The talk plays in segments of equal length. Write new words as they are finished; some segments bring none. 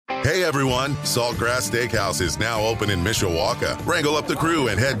Hey everyone, Saltgrass Steakhouse is now open in Mishawaka. Wrangle up the crew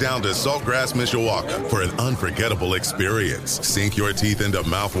and head down to Saltgrass Mishawaka for an unforgettable experience. Sink your teeth into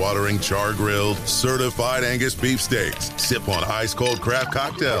mouth-watering char-grilled, certified Angus beef steaks. Sip on ice-cold craft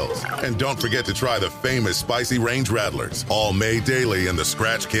cocktails. And don't forget to try the famous spicy range rattlers, all made daily in the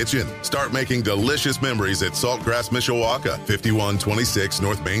Scratch Kitchen. Start making delicious memories at Saltgrass Mishawaka, 5126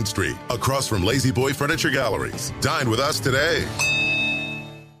 North Main Street, across from Lazy Boy Furniture Galleries. Dine with us today.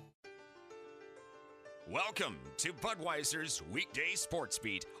 Welcome to Budweiser's Weekday Sports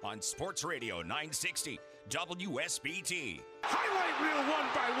Beat on Sports Radio 960 WSBT. Highlight reel won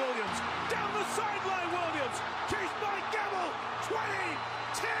by Williams. Down the sideline, Williams. Chased by Gamble. 20,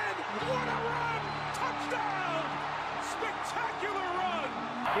 10. What a run! Touchdown! Spectacular run!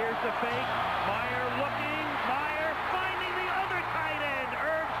 Here's the fake. Meyer looking. Meyer finding the other tight end.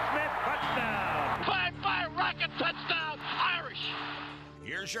 Irv Smith, touchdown. Fire, rocket, touchdown, Irish.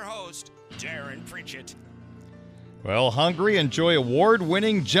 Here's your host, Darren Pritchett. Well, hungry? Enjoy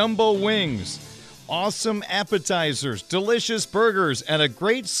award-winning jumbo wings, awesome appetizers, delicious burgers, and a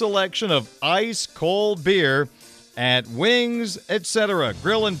great selection of ice-cold beer at Wings, etc.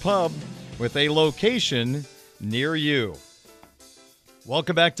 Grill and Pub with a location near you.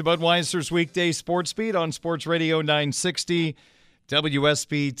 Welcome back to Budweiser's Weekday Sports Beat on Sports Radio 960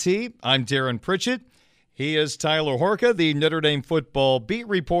 WSBT. I'm Darren Pritchett. He is Tyler Horka, the Notre Dame football beat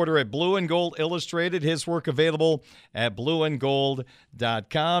reporter at Blue and Gold Illustrated. His work available at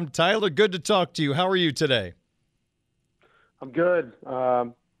blueandgold.com. Tyler, good to talk to you. How are you today? I'm good.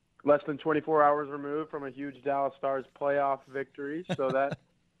 Less than 24 hours removed from a huge Dallas Stars playoff victory, so that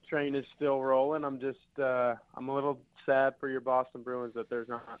train is still rolling. I'm a little sad for your Boston Bruins that they're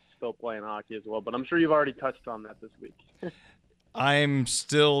not still playing hockey as well, but I'm sure you've already touched on that this week. I'm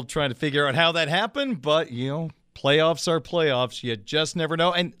still trying to figure out how that happened, but, playoffs are playoffs. You just never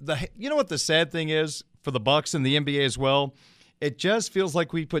know. And you know what the sad thing is for the Bucks and the NBA as well? It just feels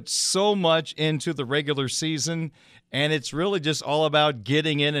like we put so much into the regular season, and it's really just all about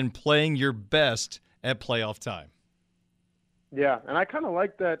getting in and playing your best at playoff time. Yeah, and I kind of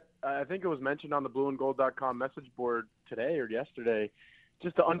like that. I think it was mentioned on the blueandgold.com message board today or yesterday,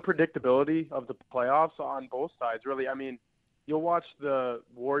 just the unpredictability of the playoffs on both sides, really. I mean, you'll watch the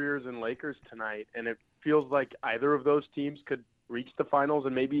Warriors and Lakers tonight, and it feels like either of those teams could reach the finals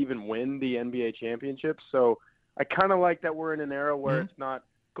and maybe even win the NBA championship. So I kind of like that we're in an era where it's not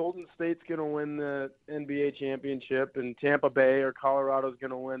Golden State's going to win the NBA championship and Tampa Bay or Colorado's going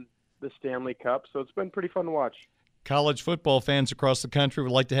to win the Stanley Cup. So it's been pretty fun to watch. College football fans across the country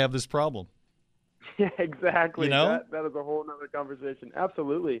would like to have this problem. Yeah, exactly. That is a whole other conversation.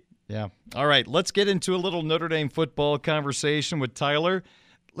 Absolutely. Yeah. All right, let's get into a little Notre Dame football conversation with Tyler.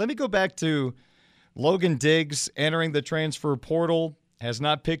 Let me go back to Logan Diggs entering the transfer portal. Has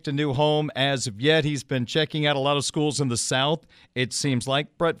not picked a new home as of yet. He's been checking out a lot of schools in the South, it seems like.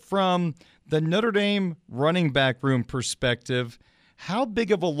 But from the Notre Dame running back room perspective, how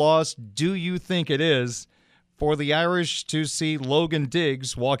big of a loss do you think it is for the Irish to see Logan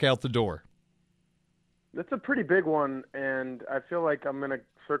Diggs walk out the door? That's a pretty big one, and I feel like I'm going to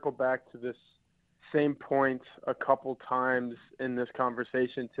circle back to this same point a couple times in this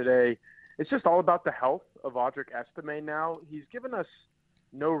conversation today. It's just all about the health of Audric Estime now. He's given us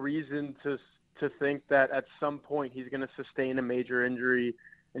no reason to think that at some point he's going to sustain a major injury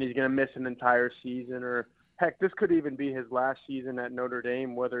and he's going to miss an entire season, or heck, this could even be his last season at Notre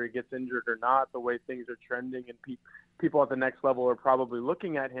Dame, whether he gets injured or not, the way things are trending, and people at the next level are probably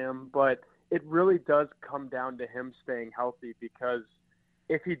looking at him. But it really does come down to him staying healthy, because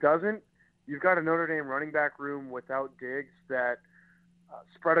if he doesn't, you've got a Notre Dame running back room without Diggs that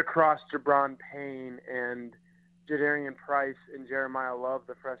spread across Jabron Payne and Jadarian Price and Jeremiah Love,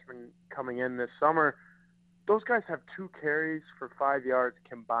 the freshman coming in this summer. Those guys have 2 carries for 5 yards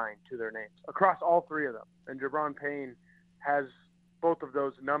combined to their names across all 3 of them. And Jabron Payne has both of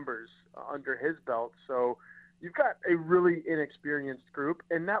those numbers under his belt. So you've got a really inexperienced group,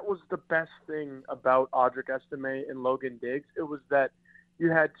 and that was the best thing about Audric Estime and Logan Diggs. It was that you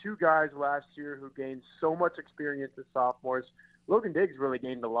had 2 guys last year who gained so much experience as sophomores. Logan Diggs really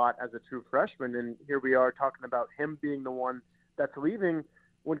gained a lot as a true freshman, and here we are talking about him being the one that's leaving.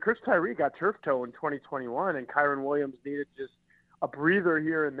 When Chris Tyree got turf toe in 2021 and Kyron Williams needed just a breather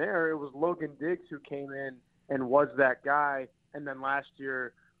here and there, it was Logan Diggs who came in and was that guy. And then last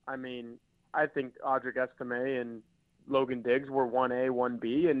year, I mean, I think Audric Estime and Logan Diggs were 1A,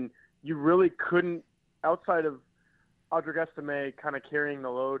 1B, and you really couldn't, outside of Audric Estime kind of carrying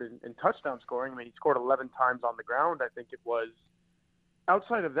the load and touchdown scoring. I mean, he scored 11 times on the ground, I think it was.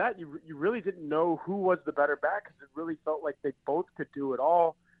 Outside of that, you really didn't know who was the better back, because it really felt like they both could do it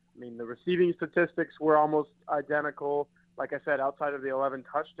all. I mean, the receiving statistics were almost identical. Like I said, outside of the 11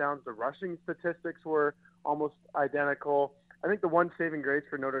 touchdowns, the rushing statistics were almost identical. I think the one saving grace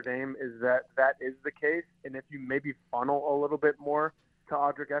for Notre Dame is that that is the case. And if you maybe funnel a little bit more to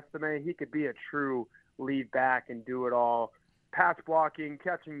Audric Estime, he could be a true lead back and do it all. Pass blocking,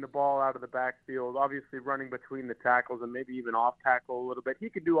 catching the ball out of the backfield, obviously running between the tackles and maybe even off tackle a little bit. He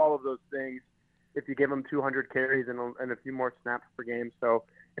could do all of those things if you give him 200 carries and a few more snaps per game. So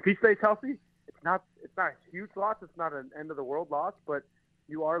if he stays healthy, it's not a huge loss. It's not an end of the world loss, but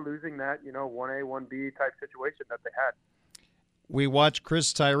you are losing that, 1A, 1B type situation that they had. We watched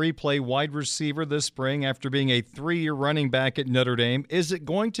Chris Tyree play wide receiver this spring after being a 3-year running back at Notre Dame. Is it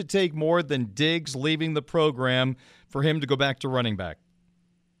going to take more than Diggs leaving the program for him to go back to running back?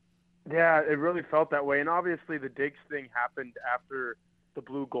 Yeah, it really felt that way. And obviously the Diggs thing happened after the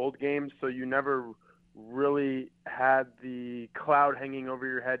blue gold games, so you never really had the cloud hanging over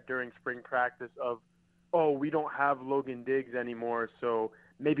your head during spring practice of, oh, we don't have Logan Diggs anymore, so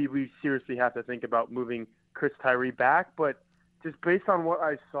maybe we seriously have to think about moving Chris Tyree back. But just based on what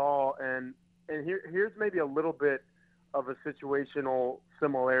I saw, and here's maybe a little bit of a situational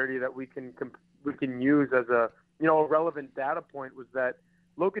similarity that we can use as a relevant data point, was that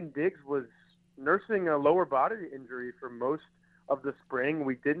Logan Diggs was nursing a lower body injury for most of the spring.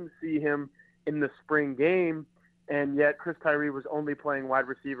 We didn't see him in the spring game, and yet Chris Tyree was only playing wide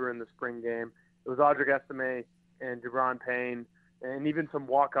receiver in the spring game. It was Audric Estime and Devron Payne and even some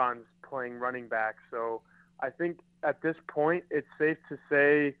walk-ons playing running back. So I think at this point it's safe to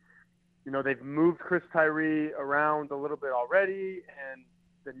say, they've moved Chris Tyree around a little bit already, and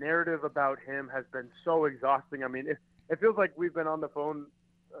the narrative about him has been so exhausting. I mean, it feels like we've been on the phone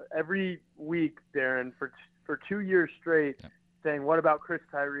every week, Darren, for 2 years straight, saying, what about Chris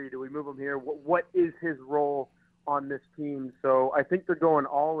Tyree? Do we move him here? What is his role on this team? So I think they're going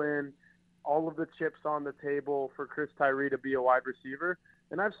all in, all of the chips on the table for Chris Tyree to be a wide receiver.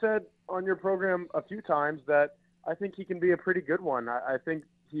 And I've said on your program a few times that I think he can be a pretty good one. I think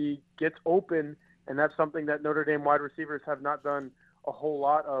he gets open, and that's something that Notre Dame wide receivers have not done a whole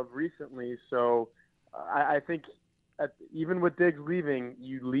lot of recently. So I think even with Diggs leaving,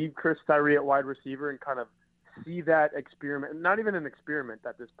 you leave Chris Tyree at wide receiver and kind of see that experiment, not even an experiment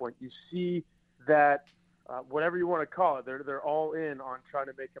at this point. You see that, whatever you want to call it, they're all in on trying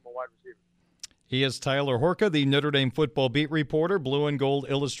to make him a wide receiver. He is Tyler Horka, the Notre Dame football beat reporter, Blue and Gold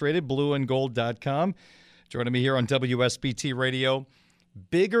Illustrated, blueandgold.com. Joining me here on WSBT Radio.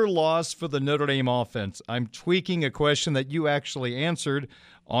 Bigger loss for the Notre Dame offense. I'm tweaking a question that you actually answered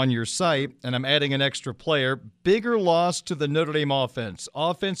on your site, and I'm adding an extra player. Bigger loss to the Notre Dame offense.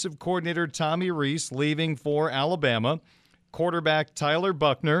 Offensive coordinator Tommy Rees leaving for Alabama, quarterback Tyler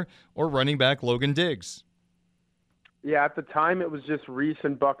Buchner, or running back Logan Diggs. Yeah, at the time it was just Rees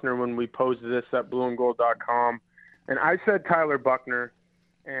and Buchner when we posted this at blueandgold.com. And I said Tyler Buchner,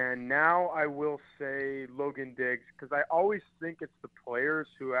 and now I will say Logan Diggs, because I always think it's the players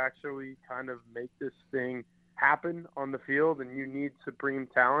who actually kind of make this thing happen on the field, and you need supreme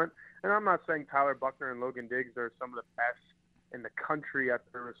talent. And I'm not saying Tyler Buchner and Logan Diggs are some of the best in the country at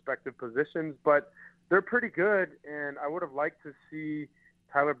their respective positions, but they're pretty good, and I would have liked to see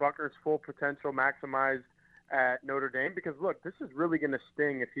Tyler Buchner's full potential maximized at Notre Dame, because look, this is really going to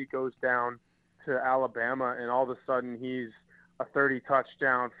sting if he goes down to Alabama and all of a sudden he's a 30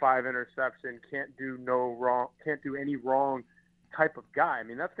 touchdown, 5 interception, can't do any wrong type of guy. I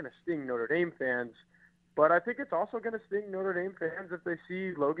mean, that's going to sting Notre Dame fans, but I think it's also going to sting Notre Dame fans if they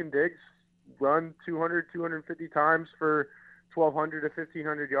see Logan Diggs run 200, 250 times for 1,200 to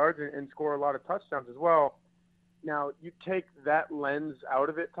 1,500 yards and score a lot of touchdowns as well. Now, you take that lens out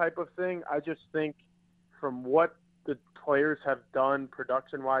of it type of thing. I just think from what the players have done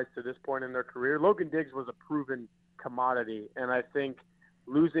production-wise to this point in their career, Logan Diggs was a proven commodity. And I think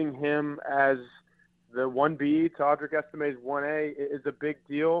losing him as the 1B to Audric Estime's 1A is a big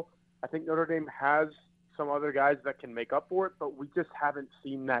deal. I think Notre Dame has some other guys that can make up for it, but we just haven't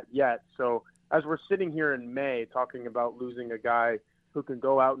seen that yet. So as we're sitting here in May talking about losing a guy who can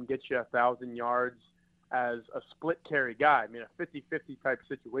go out and get you 1,000 yards as a split carry guy, I mean, a 50-50 type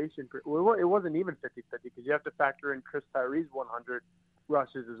situation. Well, it wasn't even 50-50 because you have to factor in Chris Tyree's 100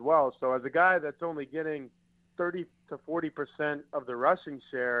 rushes as well. So as a guy that's only getting 30 to 40% of the rushing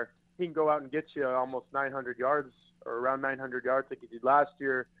share, he can go out and get you almost 900 yards or around 900 yards like he did last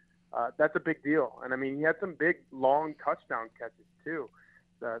year. That's a big deal. And, I mean, he had some big, long touchdown catches too.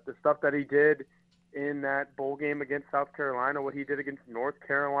 The stuff that he did in that bowl game against South Carolina, what he did against North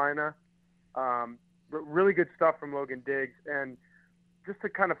Carolina, really good stuff from Logan Diggs. And just to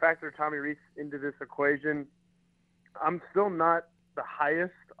kind of factor Tommy Rees into this equation, I'm still not the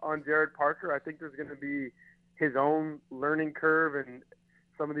highest on Jared Parker. I think there's going to be his own learning curve, and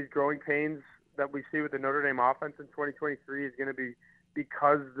some of these growing pains that we see with the Notre Dame offense in 2023 is going to be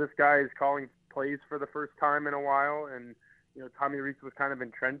because this guy is calling plays for the first time in a while, and Tommy Rees was kind of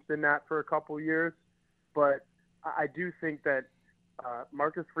entrenched in that for a couple years. But I do think that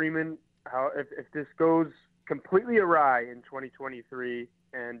Marcus Freeman, if this goes completely awry in 2023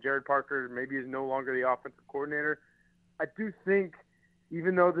 and Jared Parker maybe is no longer the offensive coordinator, I do think,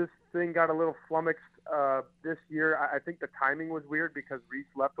 even though this thing got a little flummoxed this year, I think the timing was weird because Rees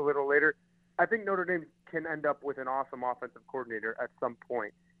left a little later. I think Notre Dame can end up with an awesome offensive coordinator at some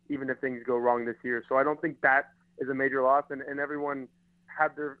point, even if things go wrong this year. So I don't think that is a major loss, and everyone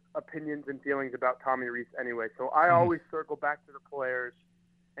had their opinions and feelings about Tommy Rees anyway. So I always circle back to the players,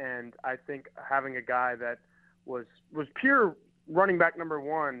 and I think having a guy that was pure running back number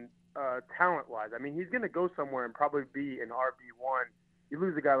one talent-wise. I mean, he's going to go somewhere and probably be an RB1. You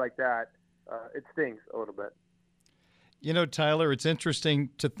lose a guy like that, it stings a little bit. Tyler, it's interesting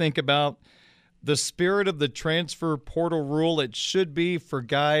to think about the spirit of the transfer portal rule. It should be for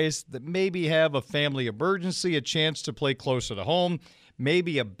guys that maybe have a family emergency, a chance to play closer to home,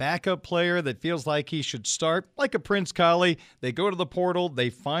 maybe a backup player that feels like he should start, like a Prince Collie. They go to the portal,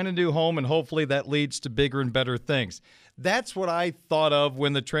 they find a new home, and hopefully that leads to bigger and better things. That's what I thought of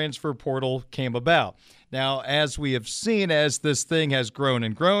when the transfer portal came about. Now, as we have seen, as this thing has grown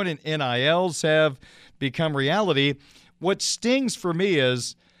and grown and NILs have become reality, what stings for me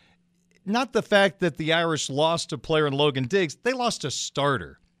is not the fact that the Irish lost a player in Logan Diggs. They lost a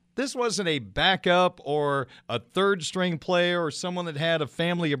starter. This wasn't a backup or a third-string player or someone that had a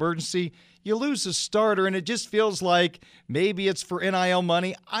family emergency. You lose a starter, and it just feels like maybe it's for NIL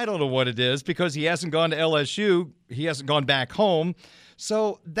money. I don't know what it is because he hasn't gone to LSU. He hasn't gone back home.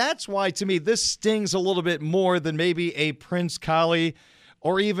 So that's why, to me, this stings a little bit more than maybe a Prince Collie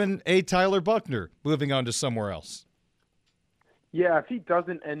or even a Tyler Buckner moving on to somewhere else. Yeah, if he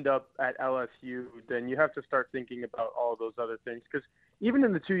doesn't end up at LSU, then you have to start thinking about all those other things. Because even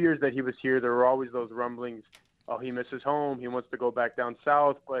in the 2 years that he was here, there were always those rumblings, oh, he misses home, he wants to go back down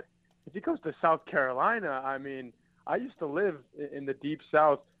south. But if he goes to South Carolina, I mean, I used to live in the deep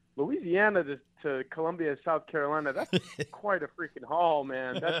south. Louisiana to Columbia, South Carolina, that's quite a freaking haul,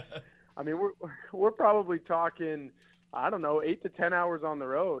 man. I mean, we're probably talking, I don't know, 8 to 10 hours on the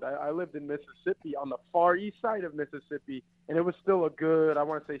road. I lived in Mississippi, on the far east side of Mississippi, and it was still a good, I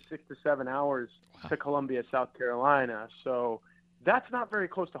want to say 6 to 7 hours to Columbia, South Carolina. So that's not very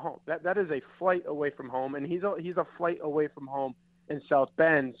close to home. That is a flight away from home, and he's a flight away from home in South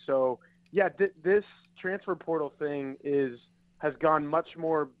Bend. So, yeah, this transfer portal thing has gone much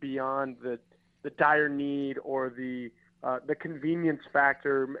more beyond the dire need or the convenience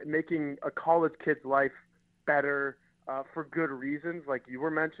factor, making a college kid's life better for good reasons, like you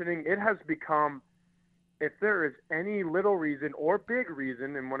were mentioning. It has become, if there is any little reason or big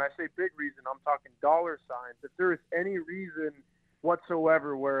reason, and when I say big reason, I'm talking dollar signs, if there is any reason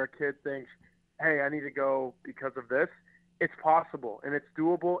whatsoever where a kid thinks, hey, I need to go because of this, it's possible, and it's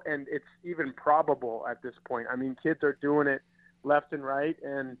doable, and it's even probable at this point. I mean, kids are doing it left and right,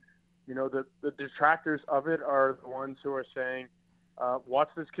 and the detractors of it are the ones who are saying, watch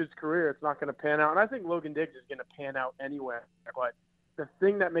this kid's career, it's not going to pan out. And I think Logan Diggs is going to pan out anyway. But the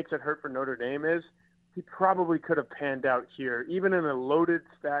thing that makes it hurt for Notre Dame is he probably could have panned out here, even in a loaded,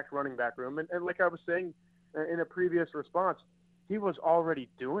 stacked running back room. And like I was saying in a previous response, he was already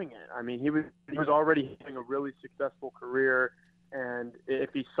doing it. I mean, he was already having a really successful career. And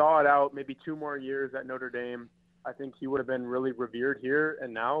if he saw it out maybe 2 more years at Notre Dame, I think he would have been really revered here.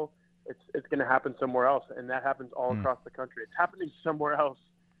 And now it's going to happen somewhere else, and that happens all across the country. It's happening somewhere else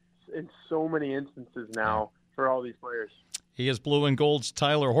in so many instances now for all these players. He is Blue and Gold's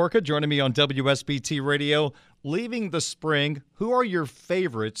Tyler Horka, joining me on WSBT Radio. Leaving the spring, who are your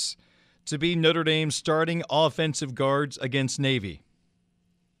favorites to be Notre Dame's starting offensive guards against Navy?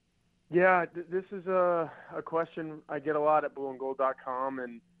 Yeah, this is a question I get a lot at blueandgold.com,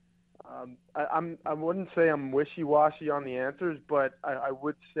 and I wouldn't say I'm wishy-washy on the answers, but I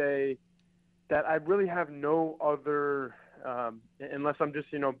would say that I really have no other, unless I'm just,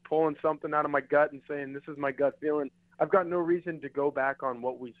 pulling something out of my gut and saying this is my gut feeling. I've got no reason to go back on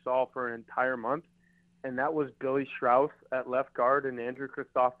what we saw for an entire month, and that was Billy Schrauth at left guard and Andrew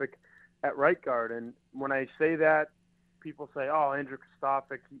Kristofic at right guard. And when I say that, people say, oh, Andrew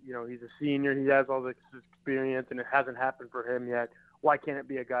Kristofic, he's a senior, he has all this experience, and it hasn't happened for him yet. Why can't it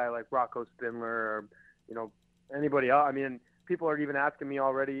be a guy like Rocco Spindler or, anybody else? I mean, people are even asking me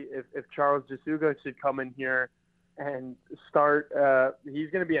already if Charles Jasuga should come in here and start. He's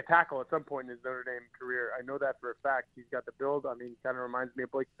going to be a tackle at some point in his Notre Dame career. I know that for a fact. He's got the build. I mean, he kind of reminds me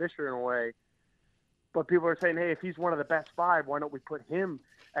of Blake Fisher in a way. But people are saying, hey, if he's one of the best five, why don't we put him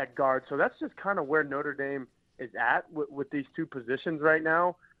at guard? So that's just kind of where Notre Dame is at with these two positions right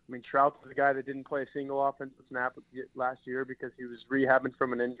now. I mean, Trout's the guy that didn't play a single offensive snap last year because he was rehabbing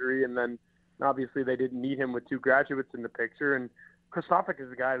from an injury, and then obviously they didn't need him with two graduates in the picture. And Kristofic is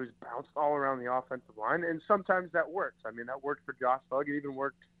the guy who's bounced all around the offensive line, and sometimes that works. I mean, that worked for Josh Bugg. It even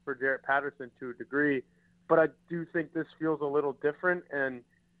worked for Jarrett Patterson to a degree. But I do think this feels a little different, and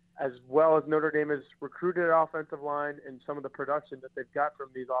as well as Notre Dame has recruited an offensive line and some of the production that they've got from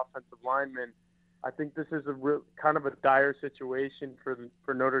these offensive linemen, I think this is kind of a dire situation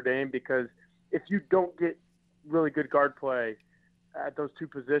for Notre Dame, because if you don't get really good guard play at those two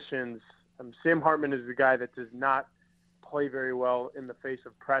positions, Sam Hartman is the guy that does not play very well in the face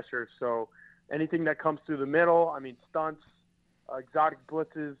of pressure. So anything that comes through the middle, I mean, stunts, exotic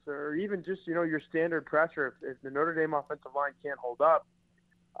blitzes, or even just, your standard pressure, if the Notre Dame offensive line can't hold up,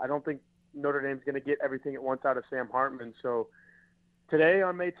 I don't think Notre Dame's going to get everything it wants out of Sam Hartman. So today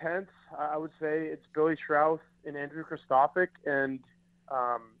on May 10th, I would say it's Billy Schrauth and Andrew Kristofic, and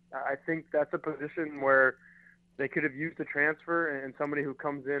I think that's a position where they could have used a transfer and somebody who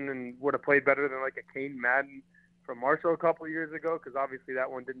comes in and would have played better than like a Kane Madden from Marshall a couple of years ago, because obviously that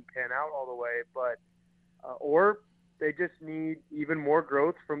one didn't pan out all the way. But or they just need even more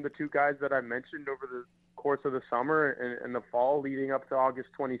growth from the two guys that I mentioned over the course of the summer and the fall leading up to August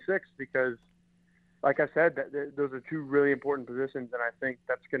 26th, because like I said, those are two really important positions, and I think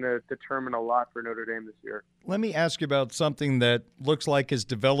that's going to determine a lot for Notre Dame this year. Let me ask you about something that looks like is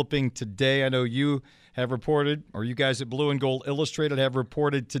developing today. I know you have reported, or you guys at Blue and Gold Illustrated have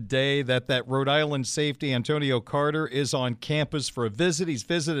reported today, that Rhode Island safety Antonio Carter is on campus for a visit. He's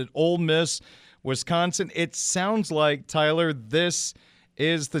visited Ole Miss, Wisconsin. It sounds like, Tyler, this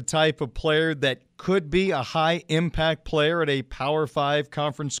is the type of player that could be a high-impact player at a Power 5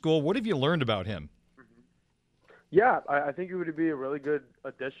 conference school. What have you learned about him? Yeah, I think it would be a really good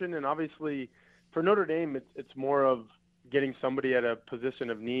addition. And obviously for Notre Dame, it's more of getting somebody at a position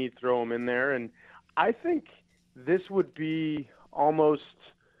of need, throw them in there. And I think this would be almost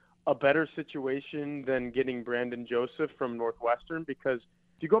a better situation than getting Brandon Joseph from Northwestern, because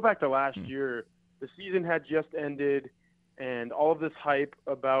if you go back to last year, the season had just ended, and all of this hype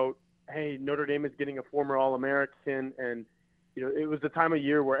about, hey, Notre Dame is getting a former All-American, and it was the time of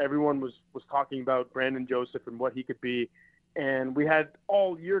year where everyone was talking about Brandon Joseph and what he could be, and we had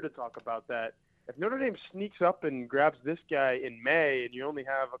all year to talk about that. If Notre Dame sneaks up and grabs this guy in May, and you only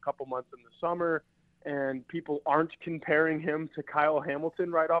have a couple months in the summer, and people aren't comparing him to Kyle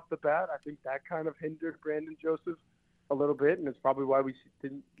Hamilton right off the bat, I think that kind of hindered Brandon Joseph a little bit, and it's probably why we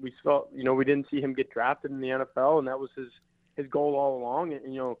didn't see him get drafted in the NFL, and that was his goal all along.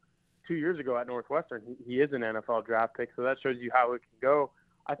 And 2 years ago at Northwestern, he is an NFL draft pick, so that shows you how it can go.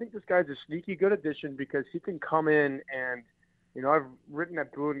 I think this guy's a sneaky good addition because he can come in and, I've written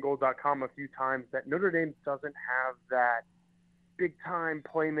at blueandgold.com a few times that Notre Dame doesn't have that big-time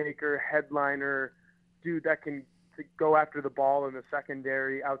playmaker, headliner, dude that can go after the ball in the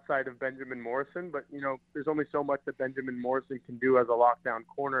secondary outside of Benjamin Morrison. But, there's only so much that Benjamin Morrison can do as a lockdown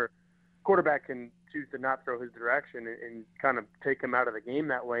corner. Quarterback can choose to not throw his direction and kind of take him out of the game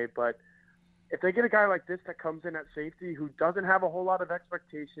that way. But if they get a guy like this that comes in at safety who doesn't have a whole lot of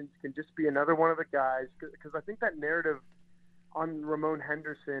expectations, can just be another one of the guys, because I think that narrative on Ramon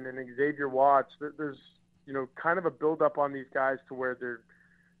Henderson and Xavier Watts, there's, kind of a build-up on these guys to where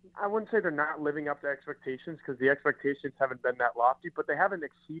I wouldn't say they're not living up to expectations, because the expectations haven't been that lofty, but they haven't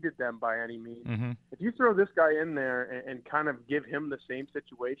exceeded them by any means. Mm-hmm. If you throw this guy in there and kind of give him the same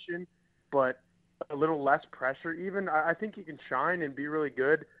situation, but a little less pressure even, I think he can shine and be really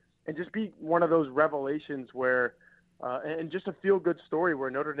good and just be one of those revelations where and just a feel-good story where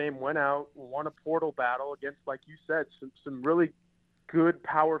Notre Dame went out, won a portal battle against, like you said, some really good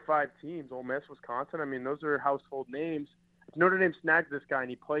Power 5 teams, Ole Miss, Wisconsin. I mean, those are household names. If Notre Dame snags this guy and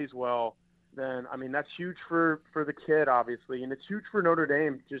he plays well, then, I mean, that's huge for the kid, obviously, and it's huge for Notre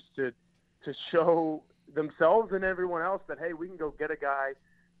Dame just to show themselves and everyone else that, hey, we can go get a guy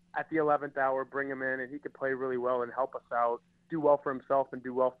at the 11th hour, bring him in, and he could play really well and help us out, do well for himself and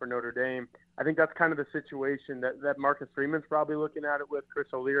do well for Notre Dame. I think that's kind of the situation that Marcus Freeman's probably looking at it with, Chris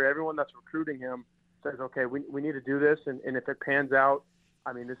O'Leary. Everyone that's recruiting him says, okay, we need to do this, and if it pans out,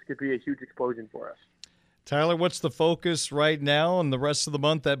 I mean, this could be a huge explosion for us. Tyler, what's the focus right now and the rest of the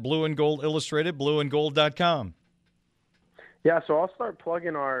month at Blue and Gold Illustrated, blueandgold.com? Yeah, so I'll start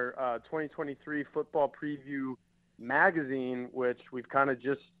plugging our 2023 football preview magazine, which we've kind of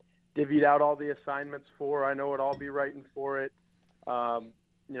just divvied out all the assignments for. I know what I'll be writing for it.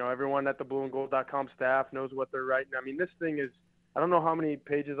 Everyone at the blueandgold.com staff knows what they're writing. I mean, this thing is, I don't know how many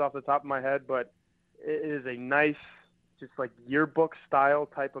pages off the top of my head, but it is a nice, just like yearbook style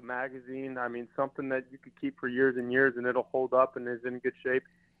type of magazine. I mean, something that you could keep for years and years and it'll hold up and is in good shape.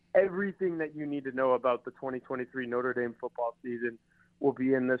 Everything that you need to know about the 2023 Notre Dame football season will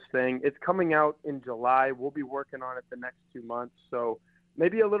be in this thing. It's coming out in July. We'll be working on it the next 2 months. So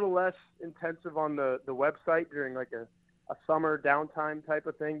maybe a little less intensive on the website during like a summer downtime type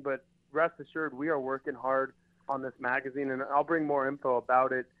of thing, but rest assured we are working hard on this magazine, and I'll bring more info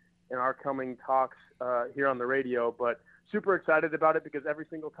about it in our coming talks here on the radio. But super excited about it because every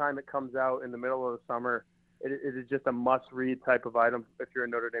single time it comes out in the middle of the summer, it is just a must-read type of item if you're a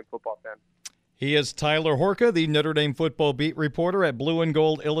Notre Dame football fan. He is Tyler Horka, the Notre Dame football beat reporter at Blue and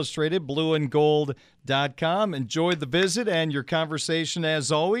Gold Illustrated, blueandgold.com. Enjoy the visit and your conversation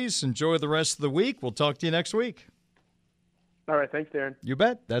as always. Enjoy the rest of the week. We'll talk to you next week. All right, thanks, Darren. You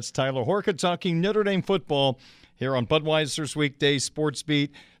bet. That's Tyler Horka talking Notre Dame football here on Budweiser's Weekday Sports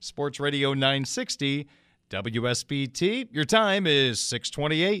Beat, Sports Radio 960, WSBT. Your time is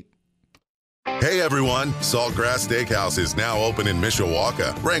 6:28. Hey everyone, Saltgrass Steakhouse is now open in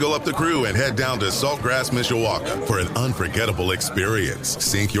Mishawaka. Wrangle up the crew and head down to Saltgrass Mishawaka for an unforgettable experience.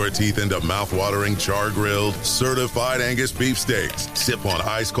 Sink your teeth into mouth-watering char-grilled, certified Angus beef steaks. Sip on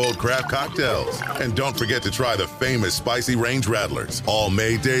ice-cold craft cocktails. And don't forget to try the famous spicy range rattlers, all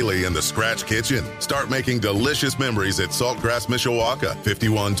made daily in the Scratch Kitchen. Start making delicious memories at Saltgrass Mishawaka,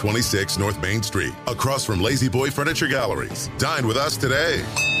 5126 North Main Street, across from Lazy Boy Furniture Galleries. Dine with us today.